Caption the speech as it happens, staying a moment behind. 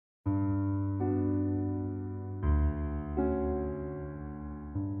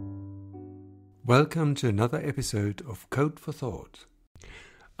Welcome to another episode of Code for Thought.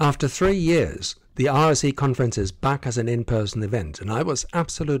 After 3 years, the RSE Conference is back as an in-person event, and I was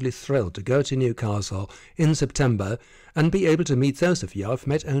absolutely thrilled to go to Newcastle in September and be able to meet those of you I've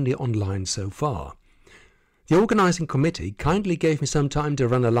met only online so far. The organising committee kindly gave me some time to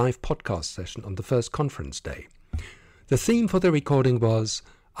run a live podcast session on the first conference day. The theme for the recording was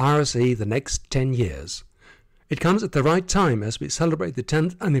RSE the next 10 years. It comes at the right time as we celebrate the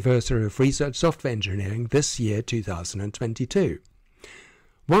 10th anniversary of research software engineering this year, 2022.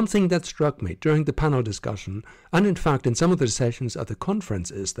 One thing that struck me during the panel discussion, and in fact in some of the sessions at the conference,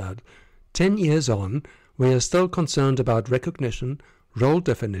 is that 10 years on, we are still concerned about recognition, role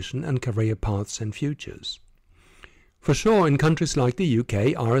definition and career paths and futures. For sure, in countries like the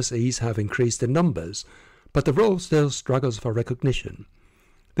UK, RSEs have increased in numbers, but the role still struggles for recognition.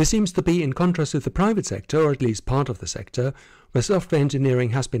 This seems to be in contrast to the private sector, or at least part of the sector, where software engineering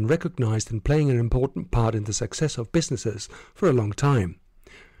has been recognized and playing an important part in the success of businesses for a long time.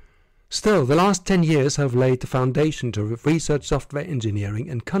 Still, the last 10 years have laid the foundation to research software engineering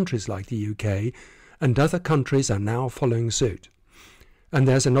in countries like the UK, and other countries are now following suit. And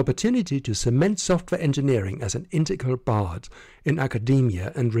there's an opportunity to cement software engineering as an integral part in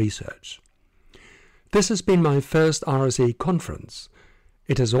academia and research. This has been my first RSE conference.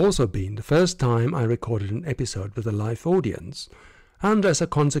 It has also been the first time I recorded an episode with a live audience, and as a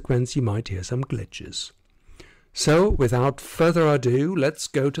consequence you might hear some glitches. So, without further ado, let's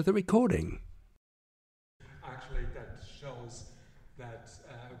go to the recording. Actually, that shows that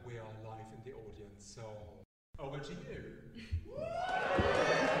we are live in the audience, so over to you.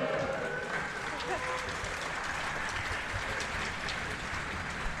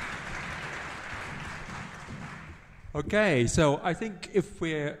 Okay, so I think if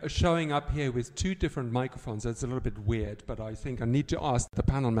we're showing up here with two different microphones, that's a little bit weird, but I think I need to ask the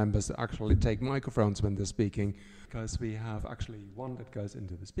panel members to actually take microphones when they're speaking, because we have actually one that goes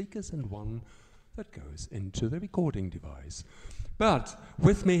into the speakers and one that goes into the recording device. But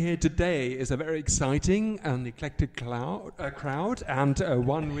with me here today is a very exciting and eclectic crowd, and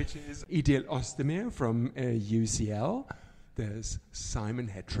one which is Idil Ozdemir from UCL. There's Simon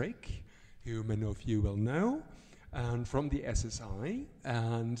Hettrick, who many of you will know, and from the SSI,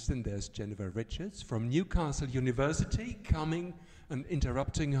 and then there's Jennifer Richards from Newcastle University, coming and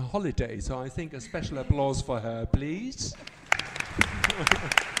interrupting her holiday. So I think a special applause for her, please.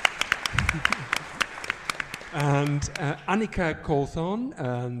 And Anika Cawthorn,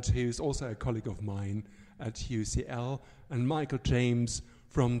 and who's also a colleague of mine at UCL, and Michael James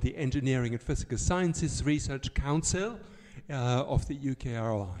from the Engineering and Physical Sciences Research Council of the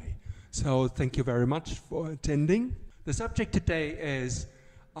UKRI. So thank you very much for attending. The subject today is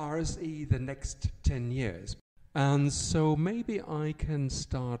RSE the next 10 years. And so maybe I can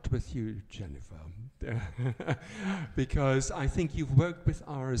start with you, Jennifer, because I think you've worked with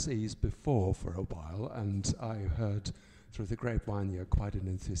RSEs before for a while, and I heard through the grapevine you're quite an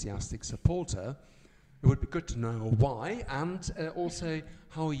enthusiastic supporter. It would be good to know why, and also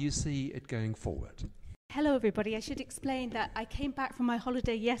how you see it going forward. Hello everybody, I should explain that I came back from my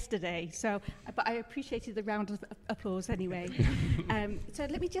holiday yesterday, but I appreciated the round of applause anyway. So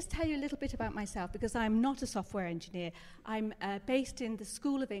let me just tell you a little bit about myself, because I'm not a software engineer. I'm based in the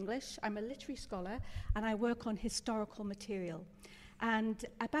School of English, I'm a literary scholar, and I work on historical material. And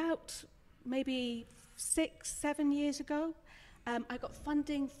about maybe 6-7 years ago, I got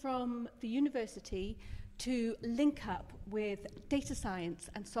funding from the university to link up with data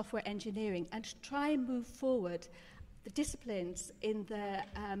science and software engineering and to try and move forward the disciplines in the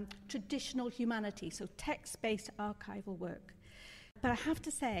traditional humanities, so text-based archival work. But I have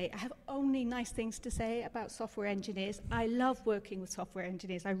to say, I have only nice things to say about software engineers. I love working with software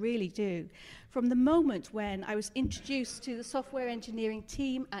engineers, I really do. From the moment when I was introduced to the software engineering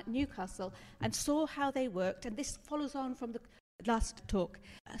team at Newcastle and saw how they worked, and this follows on from the last talk,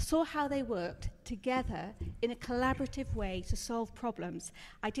 saw how they worked together in a collaborative way to solve problems,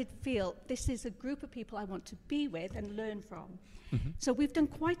 I did feel this is a group of people I want to be with and learn from. Mm-hmm. So we've done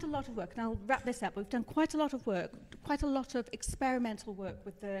quite a lot of work, and I'll wrap this up. We've done quite a lot of work, quite a lot of experimental work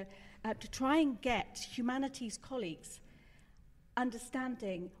with to try and get humanities colleagues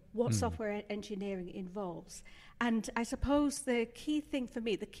understanding what software engineering involves. And I suppose the key thing for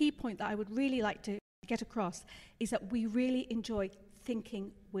me, the key point that I would really like to get across is that we really enjoy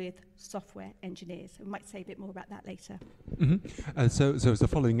thinking with software engineers. We might say a bit more about that later. Mm-hmm. So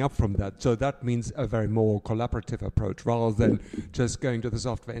following up from that, so that means a very more collaborative approach rather than just going to the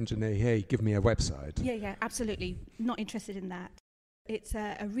software engineer, hey, give me a website. Yeah, absolutely. Not interested in that. It's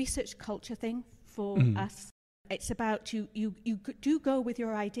a research culture thing for us. It's about you do go with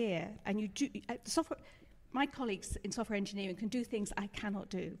your idea, and you do software. My colleagues in software engineering can do things I cannot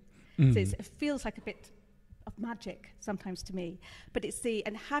do. So it feels like a bit of magic sometimes to me, but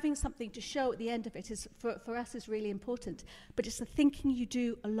and having something to show at the end of it is for us is really important. But it's the thinking you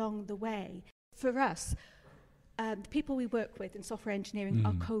do along the way. For us, the people we work with in software engineering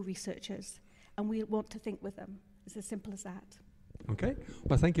are co-researchers, and we want to think with them. It's as simple as that. Okay,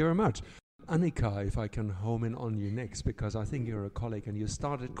 well, thank you very much. Anika, if I can home in on you next, because I think you're a colleague and you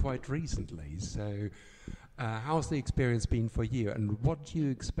started quite recently. So how's the experience been for you, and what do you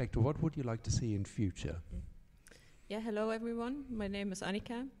expect, or what would you like to see in future? Yeah, hello everyone. My name is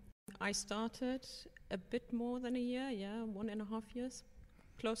Anika. I started a bit more than a year, 1.5 years,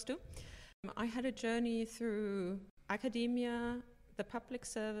 close to. I had a journey through academia, the public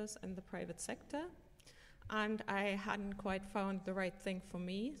service and the private sector. And I hadn't quite found the right thing for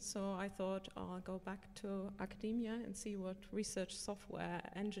me, so I thought I'll go back to academia and see what research software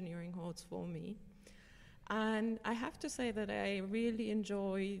engineering holds for me. And I have to say that I really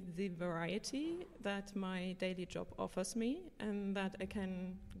enjoy the variety that my daily job offers me, and that I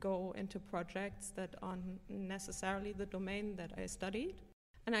can go into projects that aren't necessarily the domain that I studied.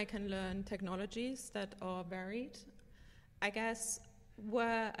 And I can learn technologies that are varied. I guess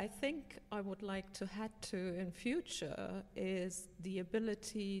where I think I would like to head to in future is the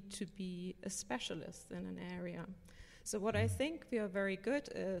ability to be a specialist in an area. So what I think we are very good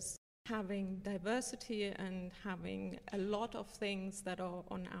is having diversity and having a lot of things that are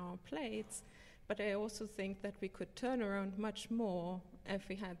on our plates, but I also think that we could turn around much more if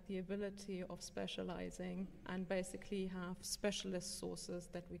we had the ability of specializing and basically have specialist sources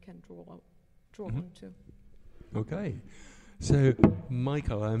that we can draw onto. Okay. So,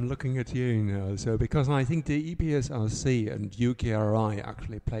 Michael, I'm looking at you now. So, because I think the EPSRC and UKRI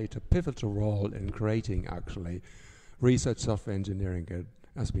actually played a pivotal role in creating actually research software engineering.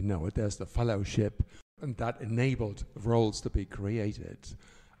 As we know it, there's the fellowship, and that enabled roles to be created.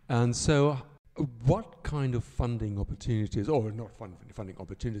 And so, what kind of funding opportunities, or not funding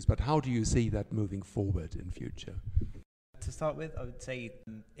opportunities, but how do you see that moving forward in future? To start with, I would say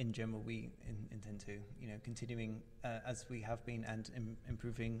in general we intend to, continuing as we have been and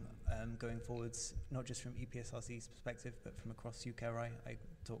improving going forwards, not just from EPSRC's perspective, but from across UKRI. I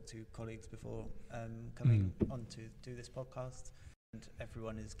talked to colleagues before coming on to do this podcast, and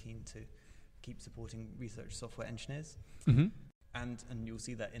everyone is keen to keep supporting research software engineers. And you'll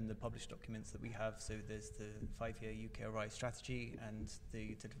see that in the published documents that we have. So there's the 5-year UKRI strategy and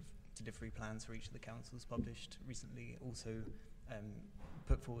the delivery plans for each of the councils published recently also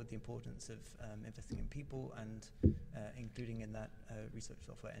put forward the importance of investing in people and including in that research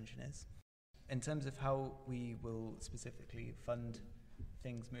software engineers. In terms of how we will specifically fund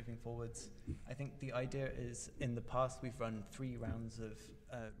things moving forwards, I think the idea is, in the past we've run 3 rounds of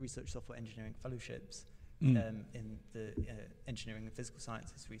research software engineering fellowships in the Engineering and Physical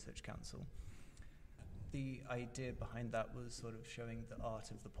Sciences Research Council. The idea behind that was sort of showing the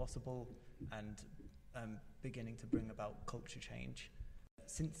art of the possible and beginning to bring about culture change.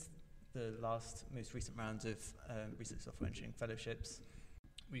 Since the most recent round of research software engineering fellowships,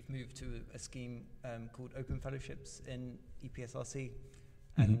 we've moved to a scheme called Open Fellowships in EPSRC,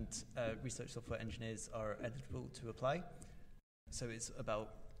 and research software engineers are eligible to apply. So it's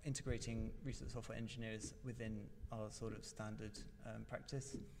about integrating research software engineers within our sort of standard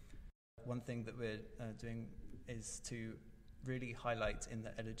practice. One thing that we're doing is to really highlight in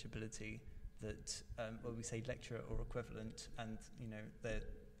the eligibility that when we say lecturer or equivalent, and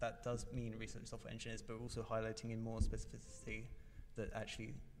that does mean research software engineers, but also highlighting in more specificity that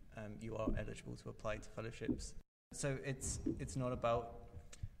actually you are eligible to apply to fellowships. So it's not about,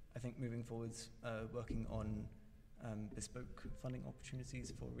 I think, moving forwards working on bespoke funding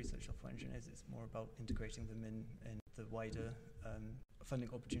opportunities for research software engineers. It's more about integrating them in the wider funding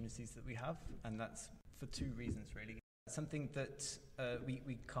opportunities that we have, and that's for 2 reasons really. Something that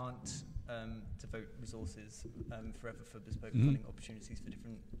we can't devote resources forever for bespoke funding opportunities for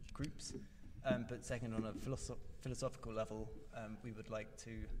different groups, but second, on a philosophical level, we would like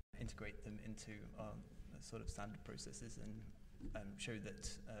to integrate them into our sort of standard processes and show that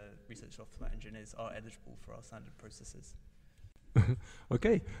research software engineers are eligible for our standard processes.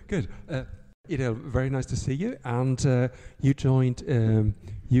 Okay, good. Idil, very nice to see you. And you joined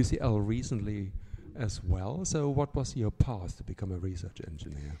UCL recently as well. So what was your path to become a research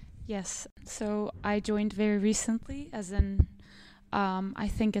engineer? Yes, so I joined very recently, as in I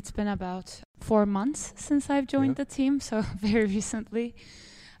think it's been about 4 months since I've joined the team, so very recently.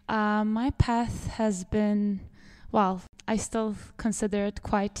 My path has been, well, I still consider it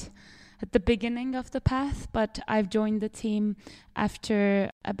quite at the beginning of the path, but I've joined the team after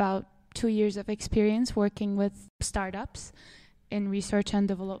about 2 years of experience working with startups in research and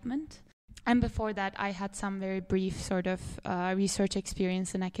development. And before that, I had some very brief sort of research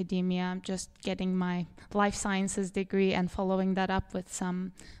experience in academia, just getting my life sciences degree and following that up with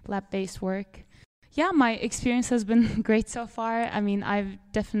some lab-based work. Yeah, my experience has been great so far. I mean, I've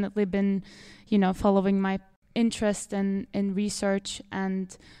definitely been, following my interest in research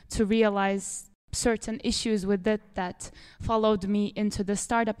and to realize certain issues with it that followed me into the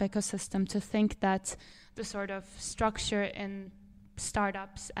startup ecosystem, to think that the sort of structure in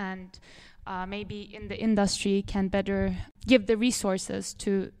startups and maybe in the industry can better give the resources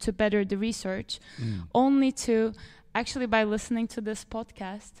to better the research, only to actually, by listening to this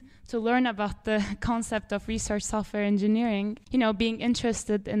podcast, to learn about the concept of research software engineering, being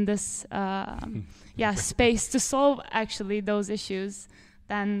interested in this space to solve actually those issues,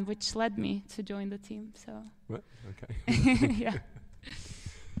 then which led me to join the team. So well, okay. Yeah.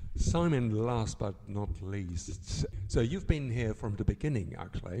 Simon, last but not least, so you've been here from the beginning,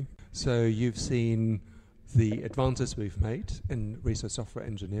 actually. So you've seen the advances we've made in research software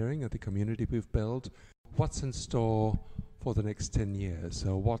engineering and the community we've built. What's in store for the next 10 years?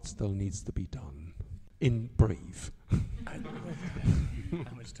 So what still needs to be done? In brief.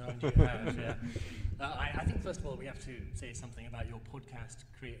 How much time do you have? Yeah. I think, first of all, we have to say something about your podcast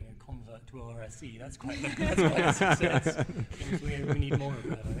creating a convert to RSE. That's quite a success. We need more of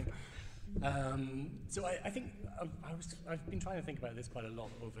that, I think. So I think I've been trying to think about this quite a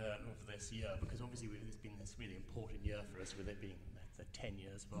lot over this year, because obviously it's been this really important year for us, with it being the 10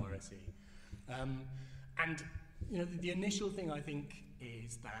 years of RSE. And the initial thing I think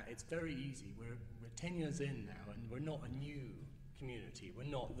is that it's very easy. We're 10 years in now, and we're not a new community. We're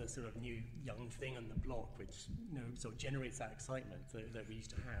not the sort of new young thing on the block, which sort of generates that excitement that we used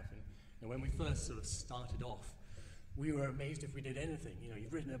to have. And when we first sort of started off, we were amazed if we did anything.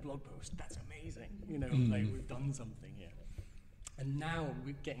 You've written a blog post, that's amazing. Like we've done something here. And now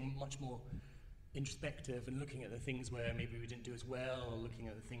we're getting much more introspective and looking at the things where maybe we didn't do as well, or looking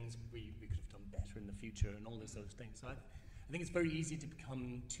at the things we could have done better in the future, and all those sort of things. So I think it's very easy to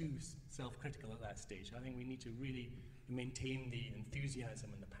become too self-critical at that stage. I think we need to really maintain the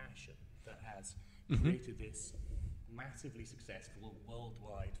enthusiasm and the passion that has created this massively successful,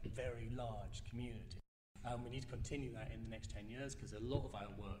 worldwide, very large community. We need to continue that in the next 10 years, because a lot of our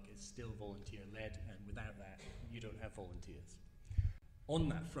work is still volunteer-led, and without that, you don't have volunteers. On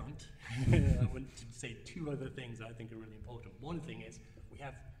that front, I want to say two other things that I think are really important. One thing is we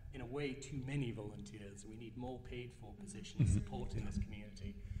have, in a way, too many volunteers. We need more paid-for positions supporting this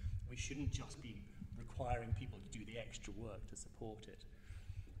community. We shouldn't just be requiring people to do the extra work to support it.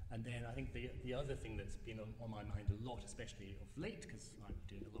 And then I think the other thing that's been on my mind a lot, especially of late, because I'm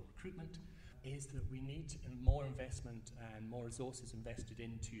doing a lot of recruitment, is that we need more investment and more resources invested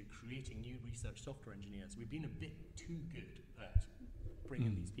into creating new research software engineers. We've been a bit too good at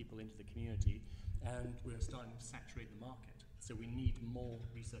bringing these people into the community, and we're starting to saturate the market. So we need more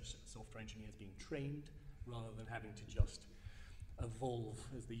research software engineers being trained, rather than having to just evolve,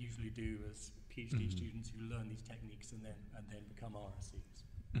 as they usually do, as PhD students who learn these techniques and then become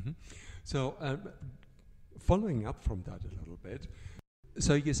RSEs. So following up from that a little bit,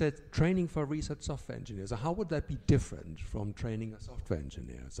 so you said training for research software engineers. So how would that be different from training a software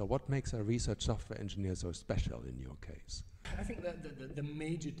engineer? So what makes a research software engineer so special in your case? I think that the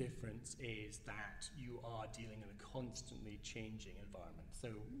major difference is that you are dealing in a constantly changing environment. So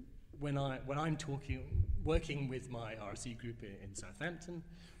when I'm working with my RSE group in Southampton,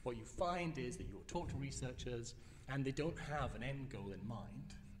 what you find is that you'll talk to researchers, and they don't have an end goal in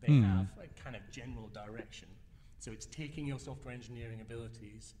mind. They have a kind of general direction. So it's taking your software engineering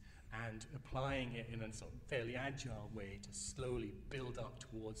abilities and applying it in a sort of fairly agile way to slowly build up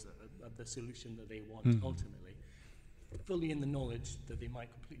towards the solution that they want ultimately, fully in the knowledge that they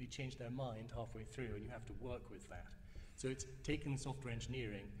might completely change their mind halfway through, and you have to work with that. So it's taking software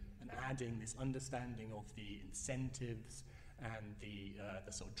engineering and adding this understanding of the incentives and the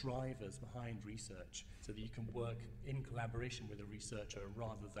sort of drivers behind research, so that you can work in collaboration with a researcher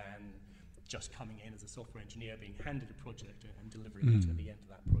rather than just coming in as a software engineer, being handed a project and delivering it at the end of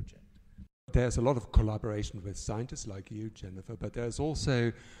that project. There's a lot of collaboration with scientists like you, Jennifer, but there's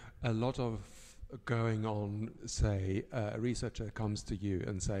also a lot of going on, say, a researcher comes to you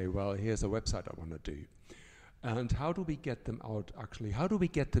and say, well, here's a website I want to do. And how do we get them out, actually? How do we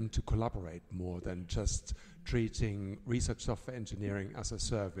get them to collaborate more than just treating research software engineering as a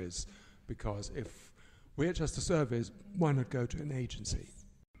service? Because if we're just a service, why not go to an agency?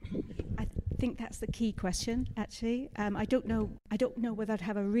 think that's the key question, actually. I don't know whether I'd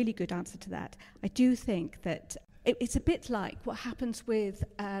have a really good answer to that. I do think that it's a bit like what happens with,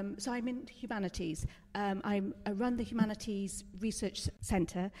 so I'm in humanities. I run the Humanities Research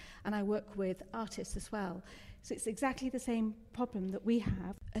Centre, and I work with artists as well. So it's exactly the same problem that we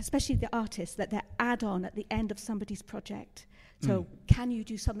have, especially the artists, that they're add-on at the end of somebody's project. So can you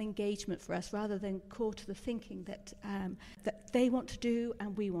do some engagement for us rather than core to the thinking that that they want to do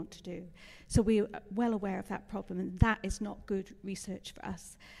and we want to do? So we're well aware of that problem, and that is not good research for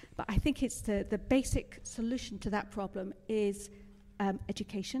us. But I think it's the basic solution to that problem is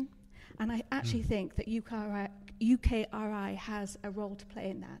education. And I actually think that UKRI has a role to play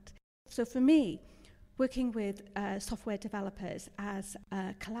in that. So for me, working with software developers as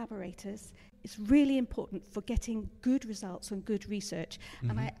collaborators is really important for getting good results and good research.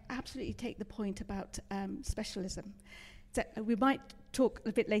 And I absolutely take the point about specialism. So we might talk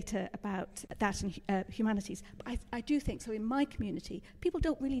a bit later about that in humanities. But I do think, so in my community, people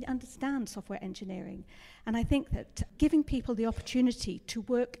don't really understand software engineering. And I think that giving people the opportunity to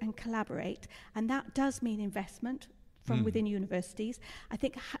work and collaborate, and that does mean investment from within universities. I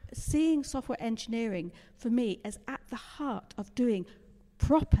think seeing software engineering, for me, as at the heart of doing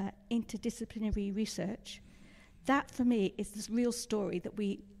proper interdisciplinary research, that for me is this real story that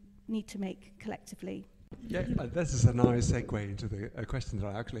we need to make collectively. Yeah, this is a nice segue into a question that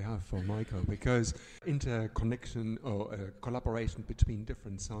I actually have for Michael, because interconnection or collaboration between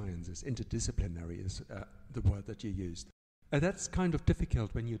different sciences, interdisciplinary is the word that you used. That's kind of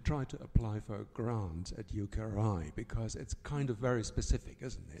difficult when you try to apply for a grant at UKRI, because it's kind of very specific,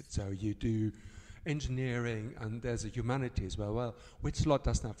 isn't it? So you do engineering and there's a humanities. Well, which slot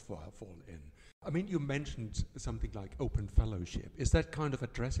does that fall in? I mean, you mentioned something like open fellowship. Is that kind of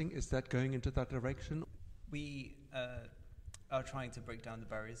addressing? Is that going into that direction? We are trying to break down the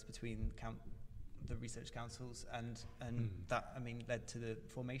barriers between the research councils, and that, I mean, led to the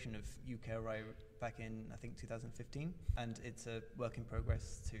formation of UKRI back in, I think, 2015, and it's a work in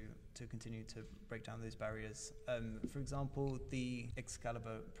progress to continue to break down those barriers. For example, the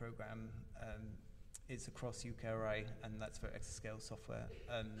Excalibur program is across UKRI, and that's for exascale software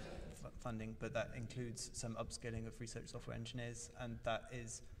funding, but that includes some upskilling of research software engineers, and that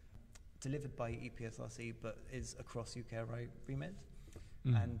is delivered by EPSRC, but is across UKRI remit.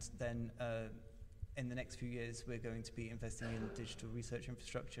 And then in the next few years, we're going to be investing in digital research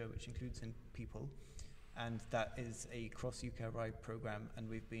infrastructure, which includes in people, and that is a cross-UKRI program. And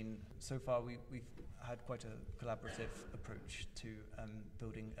we've had quite a collaborative approach to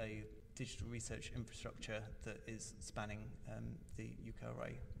building a digital research infrastructure that is spanning the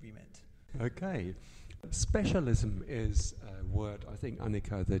UKRI remit. Okay. Specialism is a word, I think,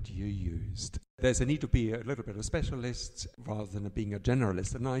 Anika, that you used. There's a need to be a little bit of a specialist rather than being a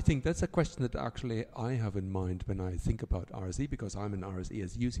generalist. And I think that's a question that actually I have in mind when I think about RSE, because I'm in RSE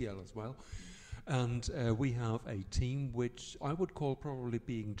as UCL as well. And we have a team which I would call probably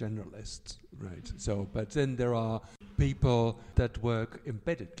being generalists, right? So, but then there are people that work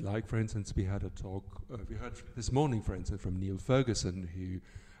embedded. Like, for instance, we had a talk, we heard this morning, for instance, from Neil Ferguson, who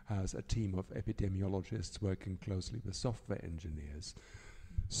has a team of epidemiologists working closely with software engineers.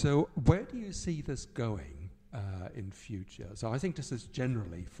 So where do you see this going in future? So I think this is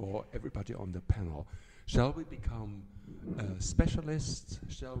generally for everybody on the panel. Shall we become specialists?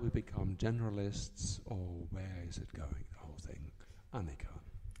 Shall we become generalists? Or where is it going, the whole thing? Anika.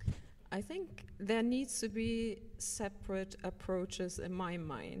 I think there needs to be separate approaches in my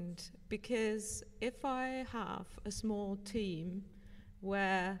mind, because if I have a small team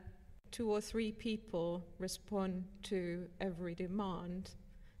where 2 or 3 people respond to every demand,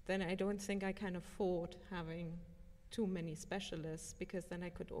 then I don't think I can afford having too many specialists, because then I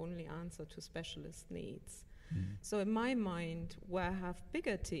could only answer to specialist needs. So in my mind, where I have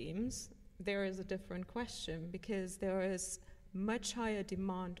bigger teams, there is a different question, because there is much higher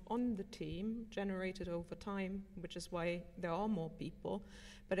demand on the team generated over time, which is why there are more people.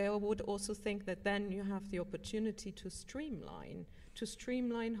 But I would also think that then you have the opportunity to streamline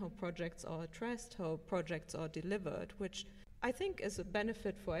how projects are addressed, how projects are delivered, which I think is a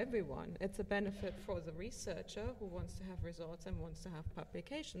benefit for everyone. It's a benefit for the researcher who wants to have results and wants to have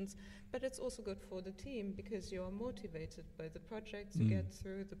publications, but it's also good for the team, because you are motivated by the projects you get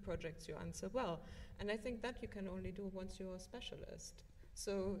through, the projects you answer well. And I think that you can only do once you're a specialist.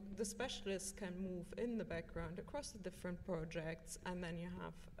 So the specialists can move in the background across the different projects, and then you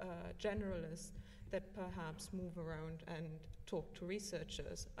have generalists that perhaps move around and talk to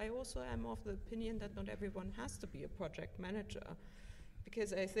researchers. I also am of the opinion that not everyone has to be a project manager,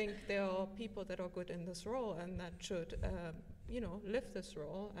 because I think there are people that are good in this role and that should live this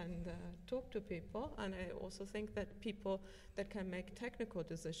role and talk to people. And I also think that people that can make technical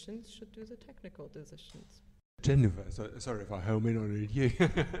decisions should do the technical decisions. Jennifer, sorry if I home in on you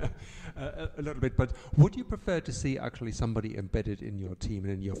a little bit, but would you prefer to see actually somebody embedded in your team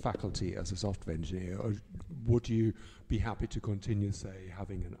and in your faculty as a software engineer, or would you be happy to continue, say,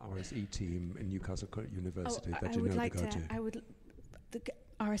 having an RSE team in Newcastle University that you know to go to? I would the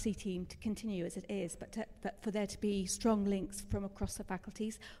RSE team to continue as it is, but for there to be strong links from across the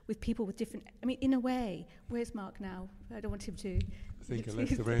faculties with people with different. I mean, in a way, where's Mark now? I don't want him to. I think he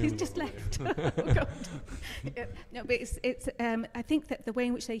left the room. He's just left. Oh God. No, but it's. I think that the way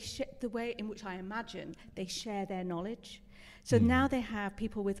in which the way in which I imagine they share their knowledge. So now they have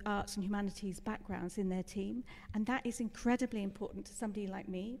people with arts and humanities backgrounds in their team, and that is incredibly important to somebody like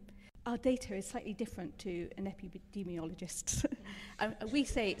me. Our data is slightly different to an epidemiologist. We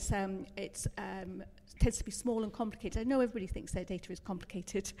say it tends to be small and complicated. I know everybody thinks their data is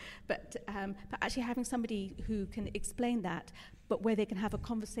complicated, but actually having somebody who can explain that, but where they can have a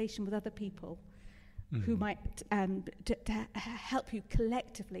conversation with other people who might to help you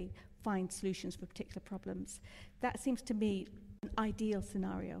collectively find solutions for particular problems. That seems to me an ideal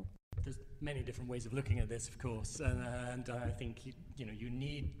scenario. There's many different ways of looking at this, of course, and I think you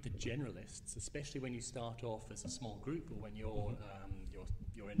need the generalists, especially when you start off as a small group, or when you're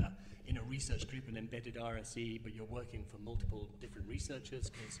in a research group, an embedded RSE, but you're working for multiple different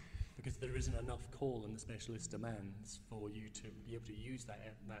researchers, because there isn't enough call in the specialist demands for you to be able to use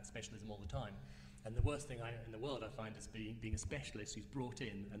that specialism all the time. And the worst thing in the world I find is being a specialist who's brought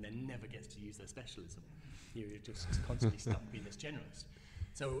in and then never gets to use their specialism. You're just constantly stuck being this generalist.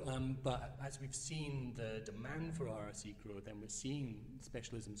 So, but as we've seen the demand for RSE grow, then we're seeing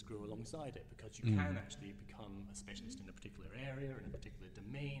specialisms grow alongside it, because you can actually become a specialist in a particular area, in a particular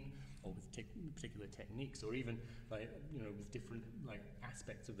domain, or with particular techniques, or even with different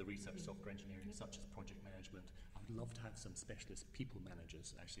aspects of the research software engineering, such as project management. I would love to have some specialist people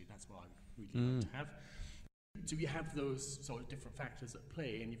managers. Actually, that's what I would really like to have. So you have those sort of different factors at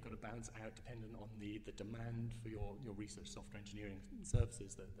play, and you've got to balance out dependent on the demand for your research software engineering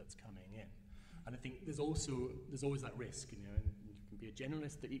services that's coming in. And I think there's always that risk, and you can be a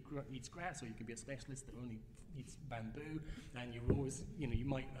generalist that eats grass, or you can be a specialist that only eats bamboo, and you're always, you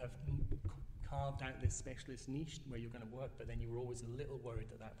might have carved out this specialist niche where you're going to work, but then you're always a little worried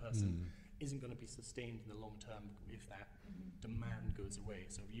that person isn't going to be sustained in the long term if that demand goes away.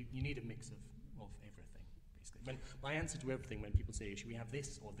 So you need a mix of everything. When my answer to everything, when people say, should we have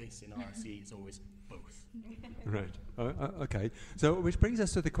this or this in RSE, is always both. Right. Okay. So which brings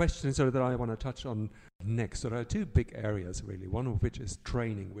us to the question that I want to touch on next. So there are two big areas, really. One of which is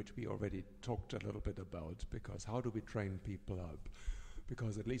training, which we already talked a little bit about, because how do we train people up?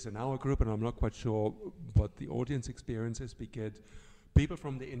 Because at least in our group, and I'm not quite sure what the audience experience is, we get people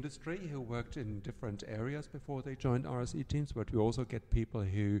from the industry who worked in different areas before they joined RSE teams, but we also get people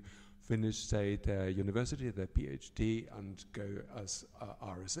who finish, say, their university, their PhD, and go as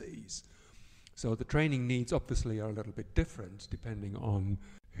RSEs. So the training needs obviously are a little bit different depending on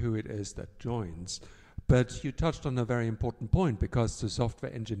who it is that joins. But you touched on a very important point, because the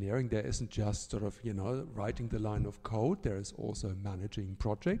software engineering, there isn't just sort of, writing the line of code, there is also managing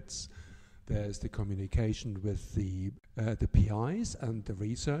projects. There's the communication with the PIs and the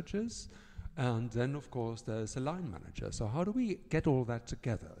researchers. And then, of course, there's a line manager. So how do we get all that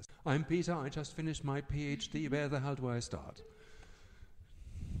together? I'm Peter, I just finished my PhD. Where the hell do I start?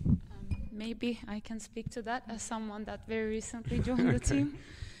 Maybe I can speak to that as someone that very recently joined the team.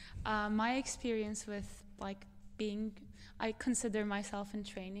 My experience with I consider myself in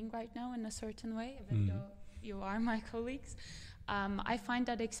training right now in a certain way, even though you are my colleagues. I find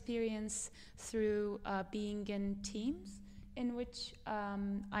that experience through being in teams in which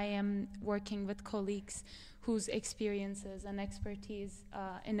I am working with colleagues whose experiences and expertise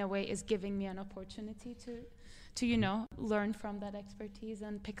in a way is giving me an opportunity to learn from that expertise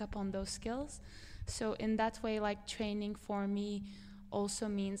and pick up on those skills. So in that way, training for me also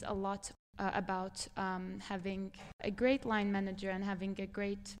means a lot about having a great line manager and having a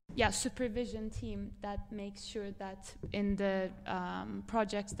great supervision team that makes sure that in the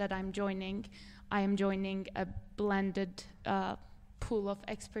projects that I'm joining, I am joining a blended pool of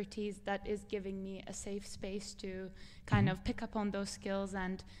expertise that is giving me a safe space to kind of pick up on those skills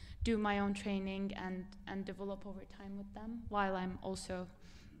and do my own training and develop over time with them, while I'm also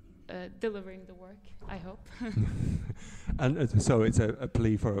delivering the work, I hope. And so it's a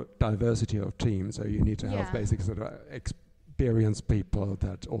plea for diversity of teams, so you need to have basic sort of experienced people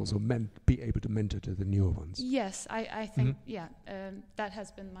that also be able to mentor to the newer ones. Yes, I think, that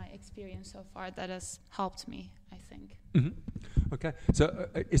has been my experience so far. That has helped me, I think. Mm-hmm. Okay, so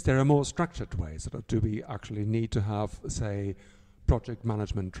is there a more structured way? So do we actually need to have, say, project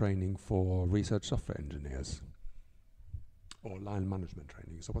management training for research software engineers? Or line management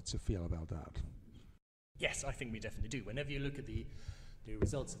training? So what's your feel about that? Yes, I think we definitely do. Whenever you look at the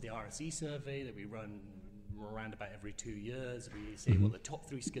results of the RSE survey that we run around about every 2 years, we say, well, the top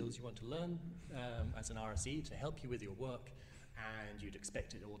 3 skills you want to learn as an RSE to help you with your work, and you'd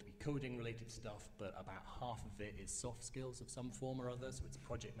expect it all to be coding related stuff, but about half of it is soft skills of some form or other. So it's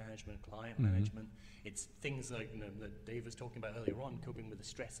project management, client management. It's things like that Dave was talking about earlier on, coping with the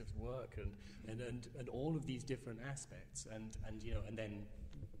stress of work and all of these different aspects, and then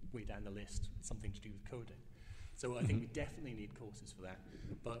way down the list, something to do with coding. So I think we definitely need courses for that.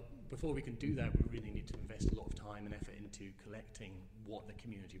 But before we can do that, we really need to invest a lot of time and effort into collecting what the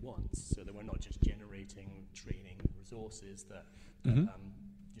community wants, so that we're not just generating training resources that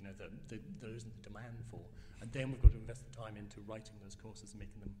there isn't the demand for. And then we've got to invest the time into writing those courses and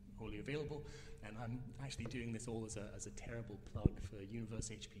making them wholly available. And I'm actually doing this all as a terrible plug for Universe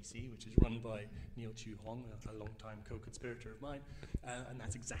HPC, which is run by Neil Chu Hong, a long-time co-conspirator of mine, and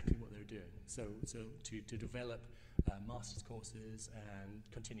that's exactly what they're doing. So to develop master's courses and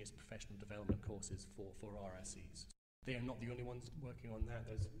continuous professional development courses for RSEs. They are not the only ones working on that.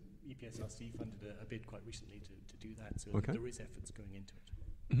 There's EPSRC funded a bid quite recently to do that, so there is efforts going into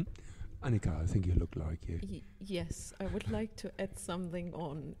it. Mm-hmm. Anika, I think you look like you. Yes, I would like to add something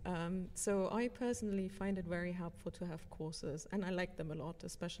on. So I personally find it very helpful to have courses, and I like them a lot,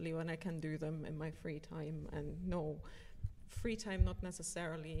 especially when I can do them in my free time. And no, free time not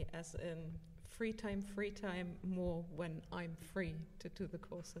necessarily as in free time, more when I'm free to do the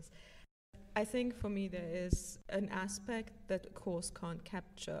courses. I think for me there is an aspect that a course can't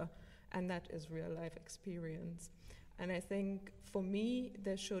capture, and that is real life experience. And I think for me,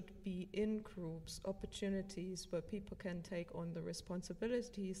 there should be in groups opportunities where people can take on the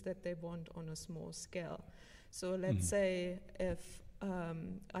responsibilities that they want on a small scale. So let's say if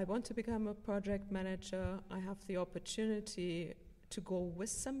I want to become a project manager, I have the opportunity to go with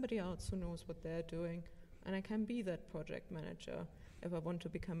somebody else who knows what they're doing, and I can be that project manager. If I want to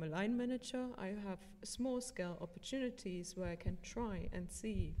become a line manager, I have small scale opportunities where I can try and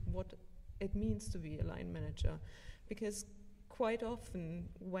see what it means to be a line manager. Because quite often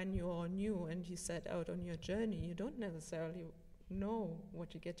when you are new and you set out on your journey, you don't necessarily know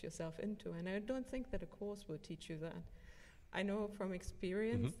what you get yourself into. And I don't think that a course will teach you that. I know from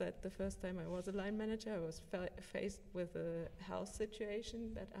experience that the first time I was a line manager, I was faced with a health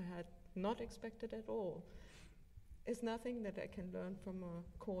situation that I had not expected at all. It's nothing that I can learn from a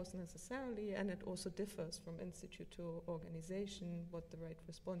course necessarily, and it also differs from institute to organization what the right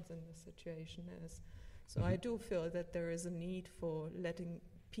response in this situation is. So I do feel that there is a need for letting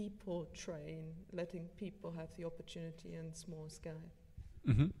people train, letting people have the opportunity in small scale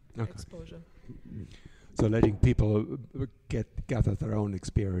exposure. So letting people gather their own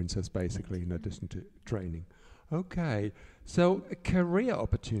experiences, basically, in addition to training. Okay, so career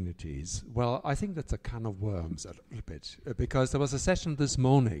opportunities. Well, I think that's a can of worms a little bit, because there was a session this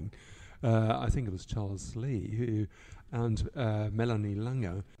morning, I think it was Charles Lee and Melanie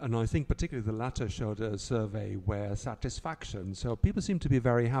Lange, and I think particularly the latter showed a survey where satisfaction. So people seem to be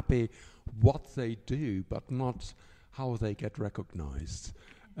very happy what they do, but not how they get recognized.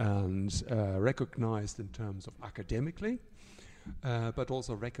 And recognized in terms of academically, but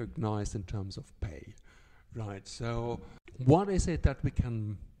also recognized in terms of pay. Right, so what is it that we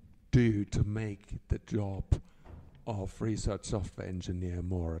can do to make the job of research software engineer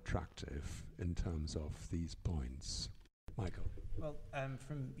more attractive in terms of these points? Michael? Well,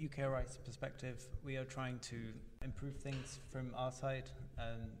 from UKRI's perspective, we are trying to improve things from our side.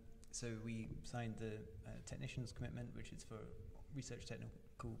 So we signed the technicians commitment, which is for research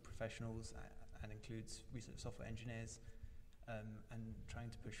technical professionals and includes research software engineers. And trying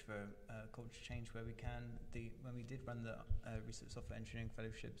to push for culture change where we can. When we did run the research software engineering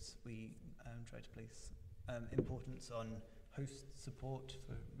fellowships, we tried to place importance on host support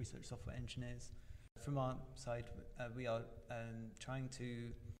for research software engineers. From our side, we are trying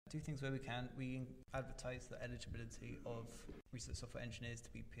to do things where we can. We advertise the eligibility of research software engineers to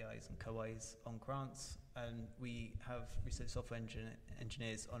be PIs and co-Is on grants. And we have research software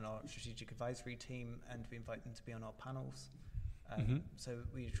engineers on our strategic advisory team, and we invite them to be on our panels. So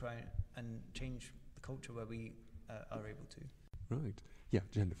we try and change the culture where we are able to. Right. Yeah,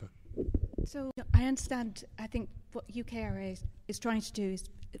 Jennifer. So I understand, I think what UKRI is trying to do is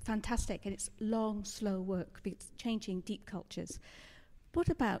fantastic, and it's long, slow work because it's changing deep cultures. What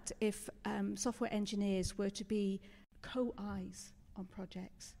about if software engineers were to be co-Is on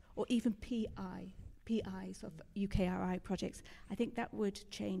projects, or even PIs of UKRI projects? I think that would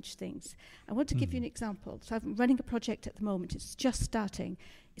change things. I want to give you an example. So I'm running a project at the moment. It's just starting.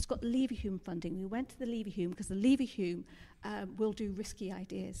 It's got Leverhulme funding. We went to the Leverhulme because the Leverhulme will do risky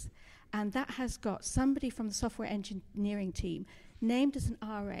ideas. And that has got somebody from the software engineering team named as an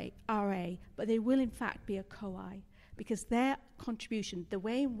RA, but they will in fact be a co-I, because their contribution, the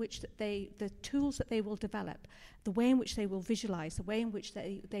way in which that the tools that they will develop, the way in which they will visualize, the way in which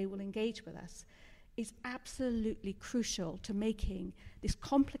they will engage with us, is absolutely crucial to making this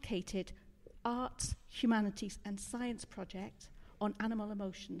complicated arts, humanities and science project on animal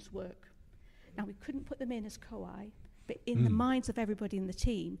emotions work. Now, we couldn't put them in as co-I, but in the minds of everybody in the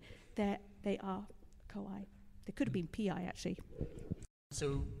team, they are co-I. They could have been PI, actually.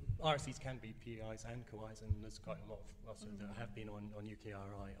 So RSEs can be PIs and co-Is, and there's quite a lot of us that have been on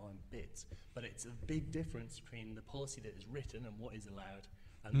UKRI on bits. But it's a big difference between the policy that is written and what is allowed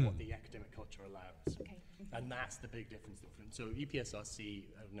and what the academic culture allows. Okay. And that's the big difference. So EPSRC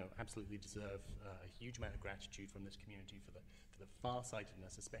absolutely deserve a huge amount of gratitude from this community for the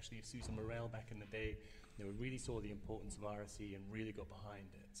far-sightedness, especially of Susan Morel back in the day. They really saw the importance of RSE and really got behind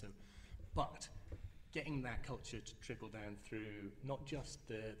it. So, but getting that culture to trickle down through not just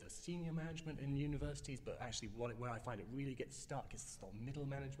the senior management in universities, but actually where I find it really gets stuck is sort of middle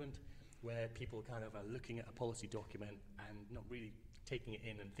management, where people kind of are looking at a policy document and not really taking it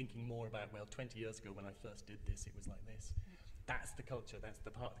in and thinking more about, well, 20 years ago when I first did this, it was like this. That's the culture, that's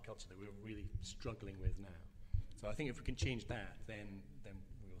the part of the culture that we're really struggling with now. So I think if we can change that, then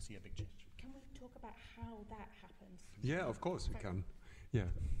we will see a big change. Can we talk about how that happens? Yeah, of course we can. Yeah.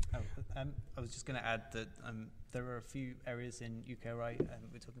 I was just going to add that there are a few areas in UKRI,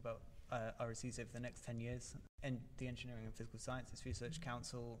 we're talking about RSEs over the next 10 years, and the Engineering and Physical Sciences Research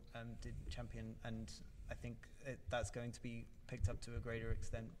Council did champion, and I think that's going to be picked up to a greater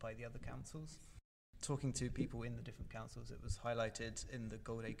extent by the other councils. Talking to people in the different councils, it was highlighted in the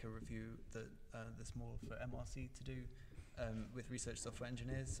Goldacre review that there's more for MRC to do with research software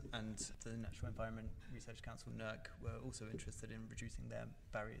engineers, and the Natural Environment Research Council, NERC, were also interested in reducing their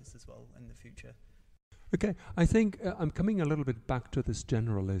barriers as well in the future. Okay, I think I'm coming a little bit back to this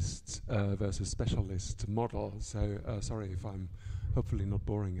generalist versus specialist model, so sorry if I'm hopefully not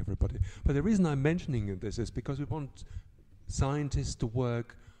boring everybody. But the reason I'm mentioning this is because we want scientists to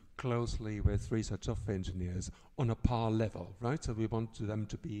work closely with research software engineers on a par level, right? So we want them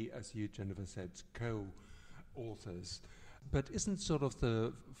to be, as you, Jennifer, said, co-authors. But isn't sort of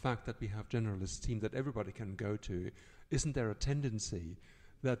the fact that we have generalist team that everybody can go to, isn't there a tendency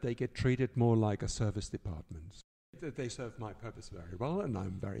that they get treated more like a service department? They serve my purpose very well, and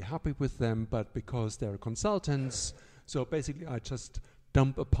I'm very happy with them, but because they're consultants, so basically I just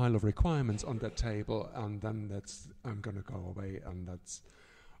dump a pile of requirements on their table, and then I'm going to go away, and that's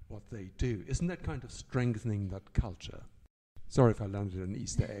what they do. Isn't that kind of strengthening that culture? Sorry if I landed an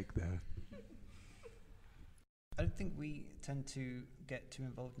Easter egg there. I don't think we tend to get too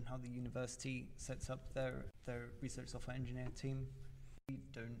involved in how the university sets up their research software engineer team. We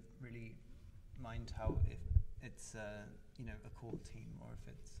don't really mind how if it's a core team or if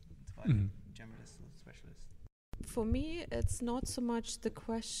it's divided generalist or specialist. For me, it's not so much the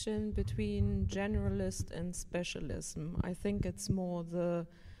question between generalist and specialism. I think it's more the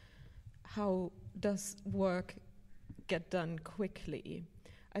how does work get done quickly.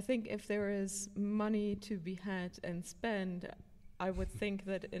 I think if there is money to be had and spent, I would think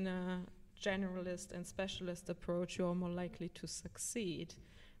that in a generalist and specialist approach you're more likely to succeed.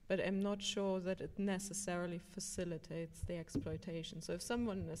 But I'm not sure that it necessarily facilitates the exploitation. So if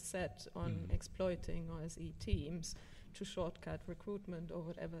someone is set on exploiting RSE teams to shortcut recruitment or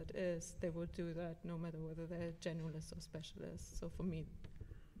whatever it is, they will do that no matter whether they're generalists or specialists. So for me,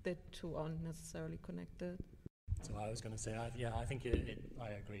 the two aren't necessarily connected. So I was going to say, I think I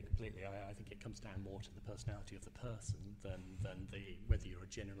agree completely. I think it comes down more to the personality of the person than whether you're a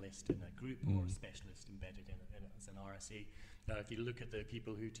generalist in a group or a specialist embedded in as an RSE. If you look at the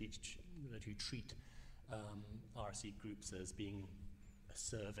people who treat RSE groups as being a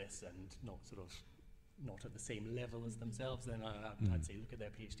service and not at the same level as themselves, then I'd say look at their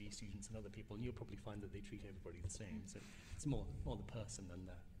PhD students and other people, and you'll probably find that they treat everybody the same. So it's more the person than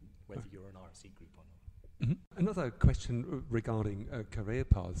whether you're an RSE group or not. Another question regarding career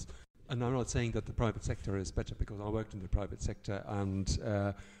paths, and I'm not saying that the private sector is better because I worked in the private sector, and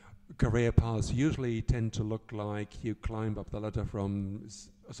career paths usually tend to look like you climb up the ladder from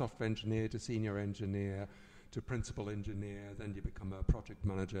a software engineer to senior engineer to principal engineer, then you become a project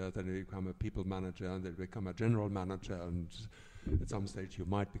manager, then you become a people manager, and then you become a general manager, and at some stage you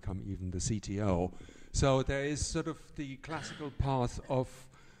might become even the CTO. So there is sort of the classical path of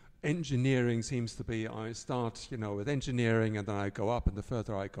engineering seems to be I start, with engineering, and then I go up, and the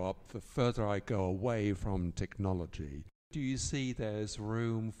further I go up, the further I go away from technology. Do you see there's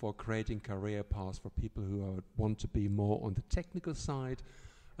room for creating career paths for people who want to be more on the technical side?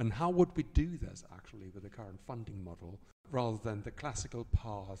 And how would we do this actually with the current funding model rather than the classical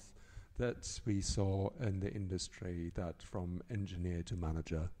path that we saw in the industry, that from engineer to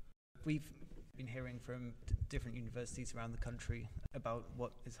manager? We've been hearing from different universities around the country about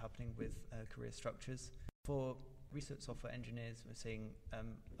what is happening with career structures. For research software engineers, we're seeing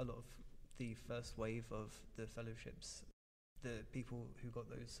a lot of the first wave of the fellowships. The people who got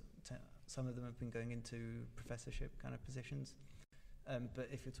those, some of them have been going into professorship kind of positions. But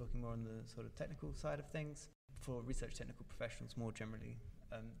if you're talking more on the sort of technical side of things, for research technical professionals more generally,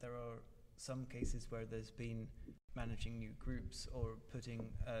 there are some cases where there's been managing new groups or putting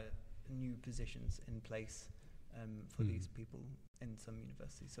new positions in place for these people in some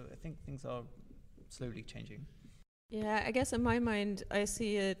universities. So I think things are slowly changing. Yeah, I guess in my mind, I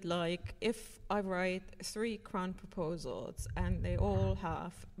see it like if I write 3 grant proposals and they all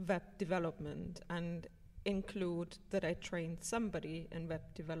have web development and include that I trained somebody in web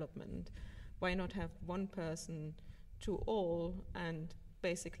development, why not have one person to all and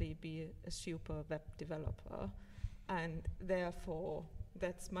basically be a super web developer? And therefore,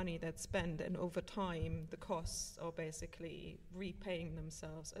 that's money that's spent, and over time, the costs are basically repaying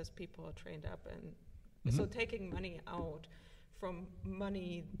themselves as people are trained up. And so taking money out from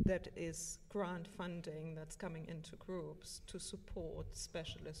money that is grant funding that's coming into groups to support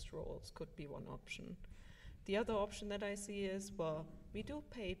specialist roles could be one option. The other option that I see is, well, we do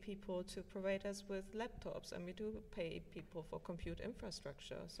pay people to provide us with laptops, and we do pay people for compute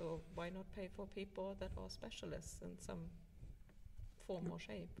infrastructure, so why not pay for people that are specialists in some form or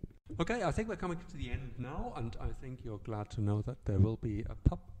shape? Okay, I think we're coming to the end now, and I think you're glad to know that there will be a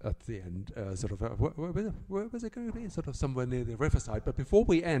pub at the end, where was it going to be? Sort of somewhere near the riverside. But before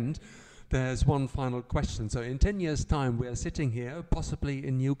we end, there's one final question. So in 10 years' time, we're sitting here, possibly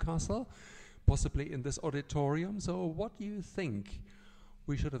in Newcastle, possibly in this auditorium. So what do you think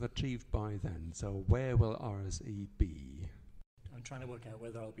we should have achieved by then? So where will RSE be? I'm trying to work out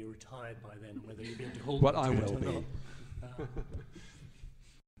whether I'll be retired by then, whether you'll be able to hold Well, me I to will it or be. not.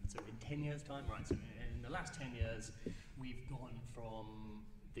 So in 10 years' time, right, so in the last 10 years, we've gone from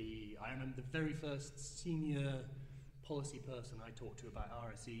I remember the very first senior policy person I talked to about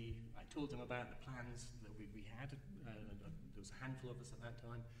RSE. I told them about the plans that we had. There was a handful of us at that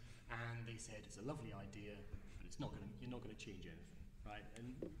time. And they said, it's a lovely idea, but you're not going to change anything, right?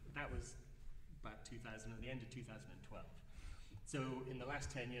 And that was about at the end of 2012. So in the last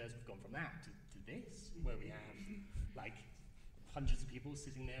 10 years, we've gone from that to this, where we have like hundreds of people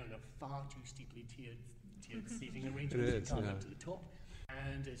sitting there in a far too steeply tiered seating arrangement. You can't get to the top.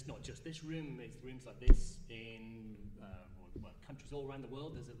 And it's not just this room, it's rooms like this in countries all around the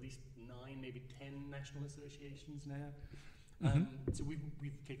world. There's at least 9, maybe 10 national associations now. So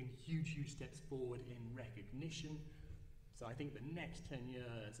we've taken huge steps forward in recognition. So I think the next 10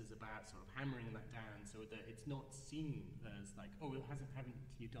 years is about sort of hammering that down so that it's not seen as like, oh, haven't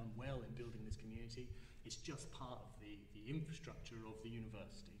you done well in building this community? It's just part of the infrastructure of the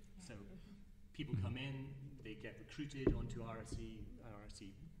university. So people come in, they get recruited onto RSE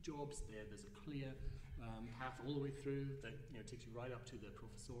jobs. There's a clear path all the way through that takes you right up to the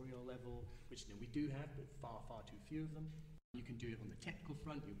professorial level, which we do have, but far too few of them. You can do it on the technical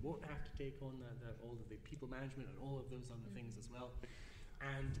front. You won't have to take on all of the people management and all of those other things as well.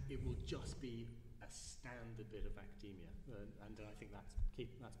 And it will just be a standard bit of academia. And I think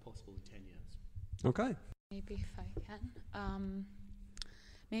that's possible in 10 years. Okay. Maybe if I can.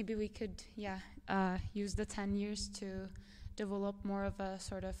 Maybe we could, use the 10 years to develop more of a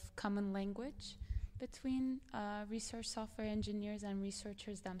sort of common language between research software engineers and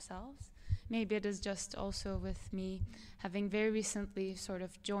researchers themselves. Maybe it is just also with me having very recently sort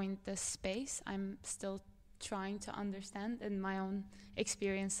of joined this space. I'm still trying to understand in my own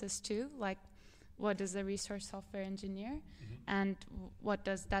experiences too, like what is a research software engineer and what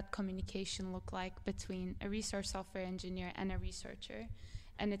does that communication look like between a research software engineer and a researcher.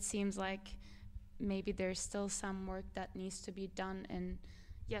 And it seems like maybe there's still some work that needs to be done in,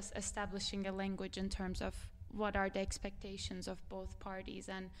 establishing a language in terms of what are the expectations of both parties,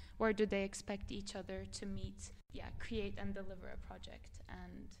 and where do they expect each other to meet, create and deliver a project.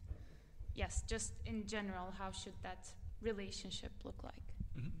 And yes, just in general, how should that relationship look like?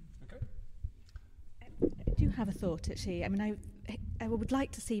 Okay. I do have a thought, actually. I mean, I would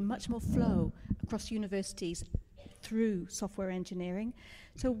like to see much more flow across universities through software engineering.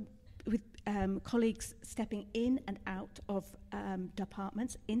 So with colleagues stepping in and out of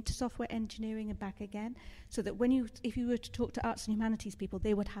departments into software engineering and back again, so that if you were to talk to arts and humanities people,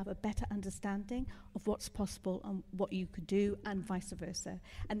 they would have a better understanding of what's possible and what you could do, and vice versa.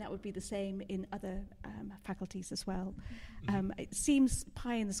 And that would be the same in other faculties as well. It seems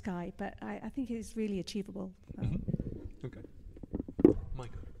pie in the sky, but I think it is really achievable. Okay.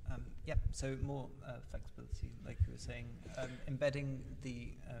 Michael. So more flexibility, like you were saying, embedding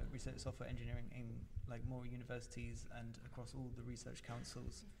the research software engineering in like more universities and across all the research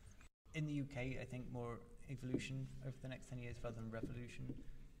councils. In the UK, I think more evolution over the next 10 years rather than revolution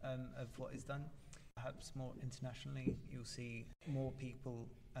of what is done. Perhaps more internationally, you'll see more people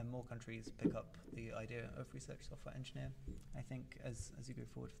and more countries pick up the idea of research software engineer, I think, as you go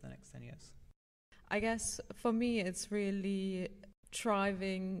forward for the next 10 years. I guess for me it's really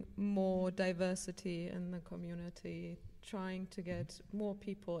driving more diversity in the community, trying to get more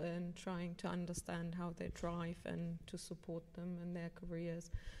people in, trying to understand how they drive and to support them in their careers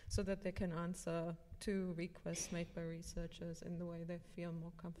so that they can answer to requests made by researchers in the way they feel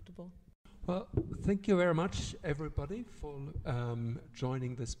more comfortable. Well, thank you very much, everybody, for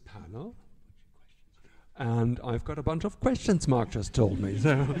joining this panel. And I've got a bunch of questions Mark just told me.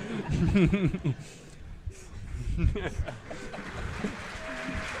 So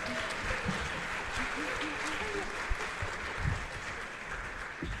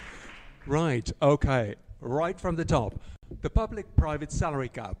right, okay, right from the top. The public-private salary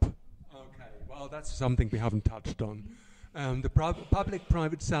gap. Okay, well, that's something we haven't touched on. The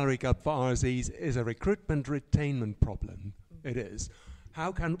public-private salary gap for RSEs is a recruitment retainment problem. It is.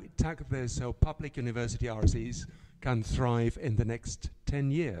 How can we tackle this so public university RSEs can thrive in the next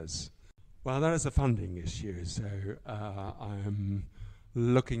 10 years? Well, that is a funding issue, so I'm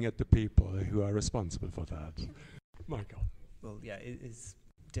looking at the people who are responsible for that. Michael. Well, yeah, it is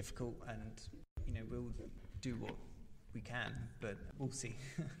difficult, and we'll do what we can, but we'll see.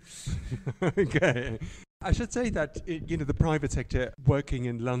 Okay. I should say that the private sector working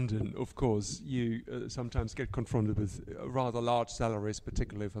in London, of course, you sometimes get confronted with rather large salaries,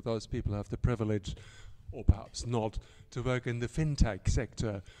 particularly for those people who have the privilege, or perhaps not, to work in the fintech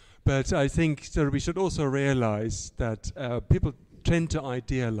sector. But I think we should also realize that people tend to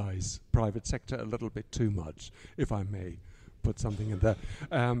idealize private sector a little bit too much, if I may put something in there,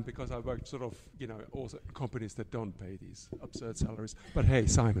 because I worked also in companies that don't pay these absurd salaries. But hey,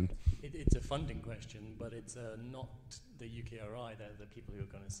 Simon. It's a funding question, but it's not the UKRI. They're the people who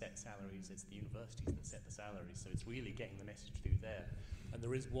are going to set salaries. It's the universities that set the salaries. So it's really getting the message through there. And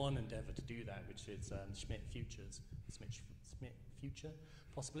there is one endeavour to do that, which is Schmidt Future,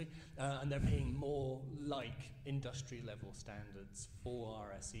 possibly. And they're paying more like industry-level standards for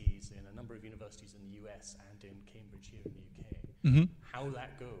RSEs in a number of universities in the US and in Cambridge here in the UK. Mm-hmm. How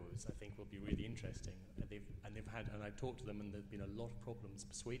that goes, I think, will be really interesting. And I've talked to them, and there's been a lot of problems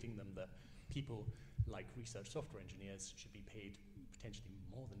persuading them that people like research software engineers should be paid potentially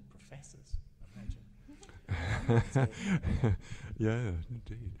more than professors, imagine. Yeah,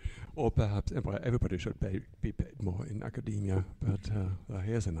 indeed. Or perhaps everybody should be paid more in academia, but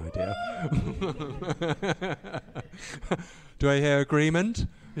here's an idea. Do I hear agreement?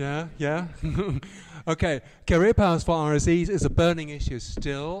 Yeah. Okay, career paths for RSEs is a burning issue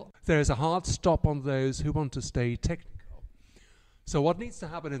still. There is a hard stop on those who want to stay technical. So what needs to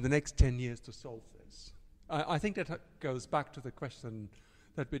happen in the next 10 years to solve this? I think that goes back to the question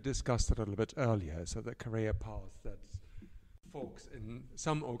that we discussed a little bit earlier, so the career path that folks in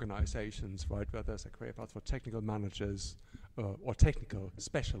some organizations, right, where there's a career path for technical managers or technical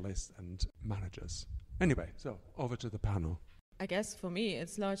specialists and managers. Anyway, so over to the panel. I guess for me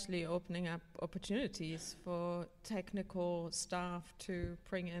it's largely opening up opportunities for technical staff to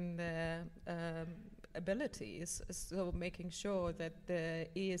bring in their abilities, so making sure that there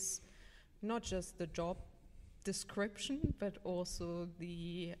is not just the job description, but also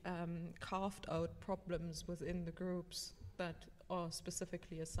the carved out problems within the groups that are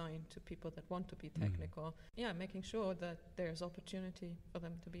specifically assigned to people that want to be technical. Yeah, making sure that there's opportunity for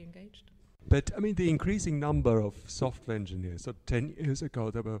them to be engaged. But I mean, the increasing number of software engineers, so 10 years ago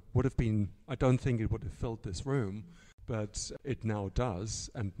there would have been, I don't think it would have filled this room, but it now does,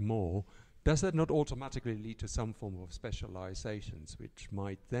 and more. Does that not automatically lead to some form of specializations, which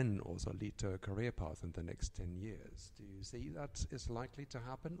might then also lead to a career path in the next 10 years? Do you see that is likely to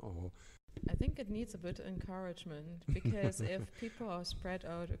happen, or? I think it needs a bit of encouragement, because if people are spread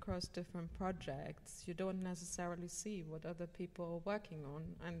out across different projects, you don't necessarily see what other people are working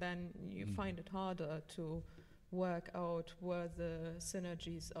on, and then you find it harder to work out where the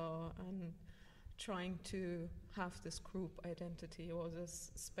synergies are and trying to have this group identity or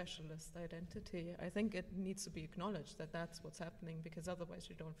this specialist identity. I think it needs to be acknowledged that that's what's happening, because otherwise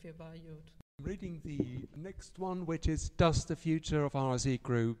you don't feel valued. Reading the next one, which is, does the future of RSE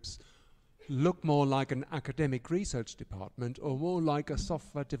groups look more like an academic research department or more like a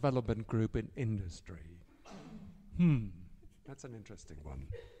software development group in industry? That's an interesting one.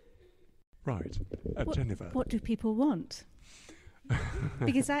 Right, Jennifer. What do people want?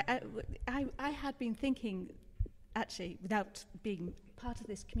 Because I had been thinking, actually, without being part of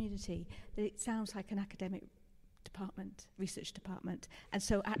this community, that it sounds like an academic department, research department, and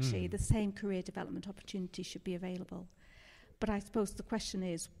so actually the same career development opportunities should be available. But I suppose the question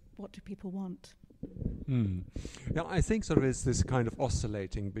is, what do people want? Yeah, I think sort of it's this kind of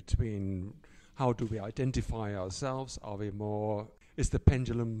oscillating between how do we identify ourselves? Are we more, is the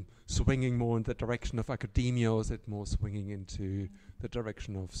pendulum swinging more in the direction of academia, or is it more swinging into the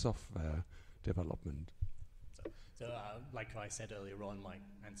direction of software development? So like I said earlier on, my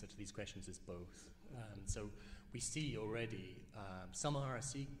answer to these questions is both. So we see already some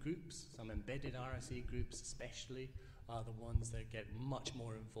RSE groups, some embedded RSE groups especially, are the ones that get much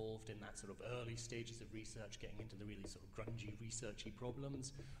more involved in that sort of early stages of research, getting into the really sort of grungy, researchy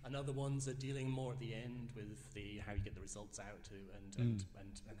problems. And other ones are dealing more at the end with the how you get the results out to and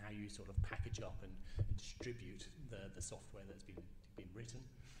how you sort of package up and distribute the software that's been written.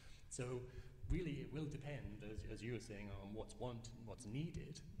 So really it will depend, as you were saying, on what's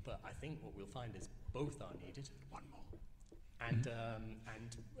needed. But I think what we'll find is both are needed. One more. And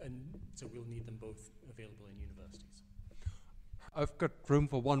so we'll need them both available in universities. I've got room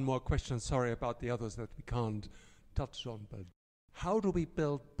for one more question. Sorry about the others that we can't touch on, but how do we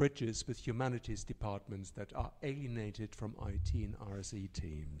build bridges with humanities departments that are alienated from IT and RSE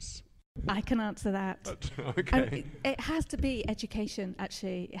teams? I can answer that. Okay. It has to be education,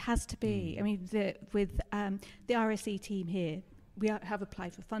 actually. It has to be. I mean, with the RSE team here, we have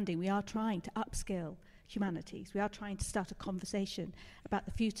applied for funding. We are trying to upskill humanities. We are trying to start a conversation about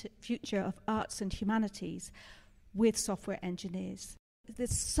the future of arts and humanities with software engineers.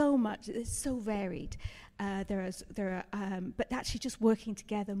 There's so much, it's so varied. But actually just working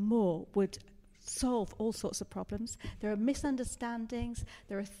together more would solve all sorts of problems. There are misunderstandings,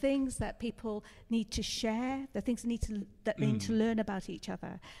 there are things that people need to share, there are things that they need to learn about each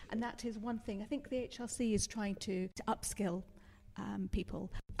other. And that is one thing. I think the HRC is trying to upskill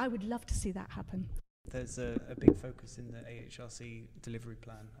people. I would love to see that happen. There's a big focus in the AHRC delivery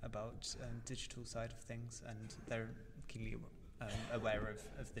plan about digital side of things, and they're keenly aware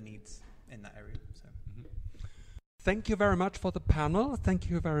of the needs in that area. So. Thank you very much for the panel. Thank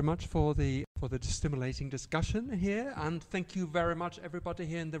you very much for the stimulating discussion here, and thank you very much everybody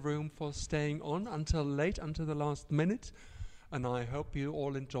here in the room for staying on until the last minute. And I hope you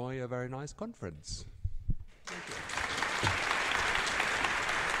all enjoy a very nice conference. Thank you.